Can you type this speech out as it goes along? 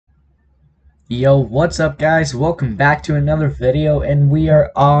Yo, what's up guys? Welcome back to another video, and we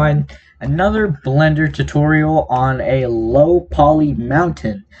are on another Blender tutorial on a low poly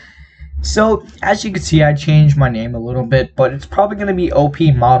mountain. So, as you can see, I changed my name a little bit, but it's probably going to be OP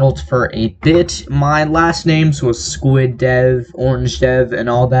modeled for a bit. My last names was Squid Dev, Orange Dev, and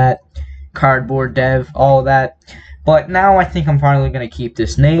all that. Cardboard Dev, all that. But now I think I'm finally going to keep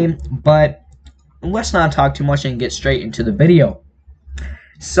this name, but let's not talk too much and get straight into the video.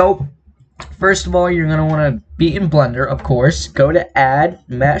 So, first of all, you're going to want to be in Blender, of course. Go to Add,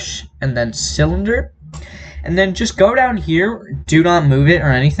 Mesh, and then Cylinder. And then just go down here, do not move it or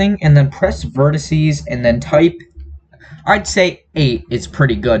anything, and then press Vertices, and then type, I'd say 8 is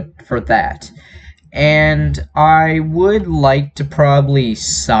pretty good for that. And I would like to probably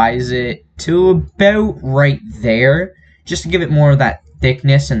size it to about right there, just to give it more of that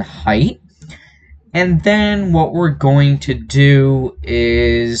thickness and height. And then what we're going to do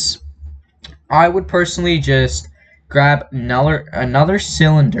is, I would personally just grab another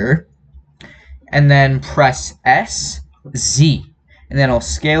cylinder and then press S, Z, and then I'll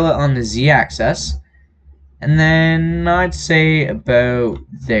scale it on the Z axis, and then I'd say about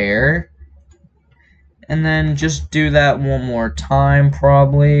there, and then just do that one more time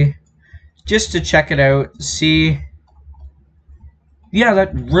probably, just to check it out, see. Yeah,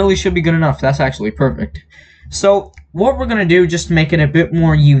 that really should be good enough. That's actually perfect. So what we're gonna do, just to make it a bit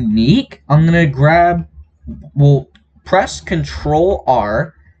more unique, I'm gonna we'll press Control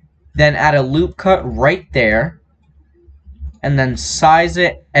R, then add a loop cut right there, and then size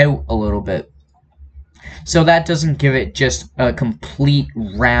it out a little bit, so that doesn't give it just a complete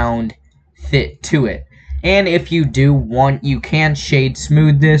round fit to it. And if you do want, you can shade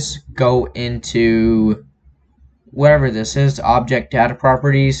smooth this, go into whatever this is, object data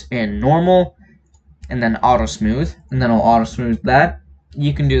properties, and normal, and then auto smooth, and then I'll auto smooth that.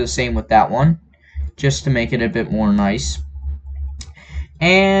 You can do the same with that one, just to make it a bit more nice.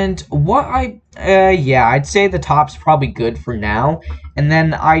 And what I'd say the top's probably good for now, and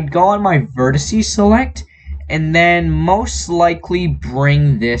then I'd go on my vertices select, and then most likely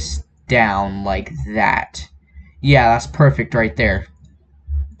bring this down like that. Yeah, that's perfect right there.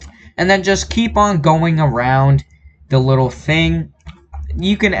 And then just keep on going around the little thing.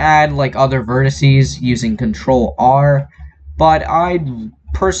 You can add like other vertices using Control R, but I'd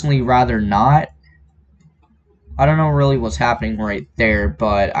personally rather not. I don't know really what's happening right there,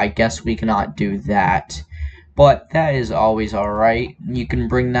 but I guess we cannot do that. But that is always alright. You can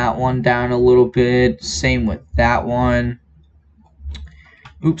bring that one down a little bit. Same with that one.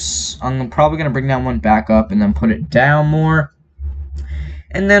 Oops. I'm probably going to bring that one back up and then put it down more.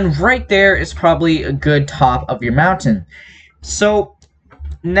 And then right there is probably a good top of your mountain. So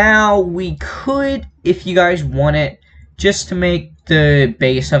now we could, if you guys want it, just to make the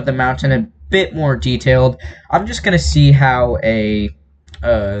base of the mountain a bit more detailed, I'm just gonna see how a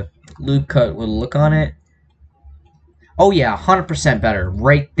loop cut would look on it. Oh yeah, 100% better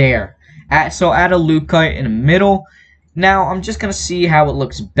right there. So add a loop cut in the middle. Now I'm just gonna see how it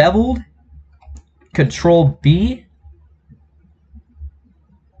looks beveled. Control B.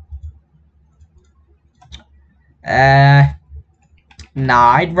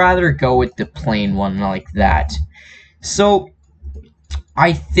 Nah, I'd rather go with the plain one like that. So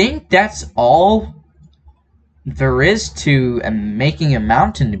I think that's all there is to making a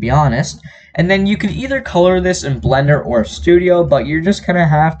mountain, to be honest. And then you can either color this in Blender or Studio, but you're just gonna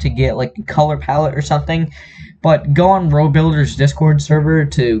have to get like a color palette or something. But go on RoBuilder's Discord server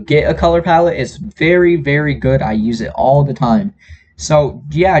to get a color palette. It's very, very good. I use it all the time. So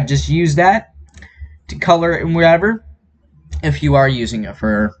yeah, just use that to color it and whatever, if you are using it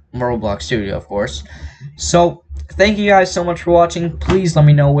for Roblox Studio, of course. So thank you guys so much for watching. Please let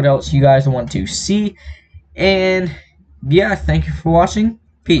me know what else you guys want to see. And yeah, thank you for watching.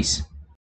 Peace.